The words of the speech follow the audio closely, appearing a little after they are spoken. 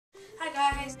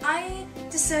guys, I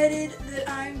decided that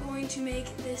I'm going to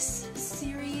make this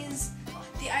series.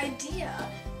 The idea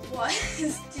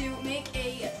was to make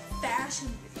a fashion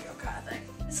video kind of thing.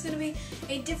 It's going to be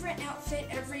a different outfit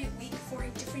every week for a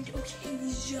different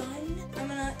occasion. I'm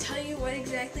going to tell you what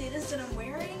exactly it is that I'm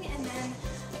wearing, and then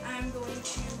I'm going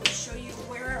to show you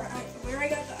where I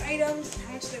got the items,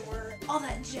 how much they were, all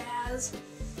that jazz.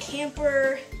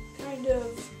 Camper kind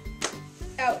of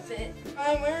outfit.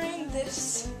 I'm wearing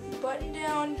this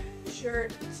button-down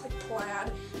shirt. It's like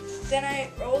plaid. Then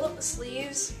I rolled up the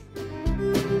sleeves.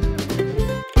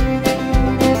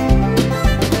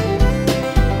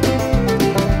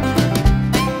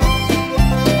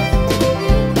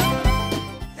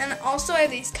 Then also I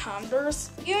have these Converse.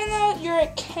 Even though you're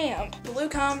at camp, blue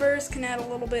Converse can add a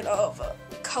little bit of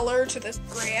color to this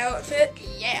gray outfit.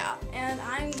 Yeah, and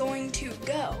I'm going to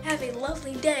go have a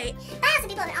lovely day. Bye, awesome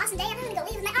people. Have an awesome day. I'm going to go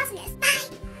leave with my awesomeness.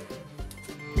 Bye.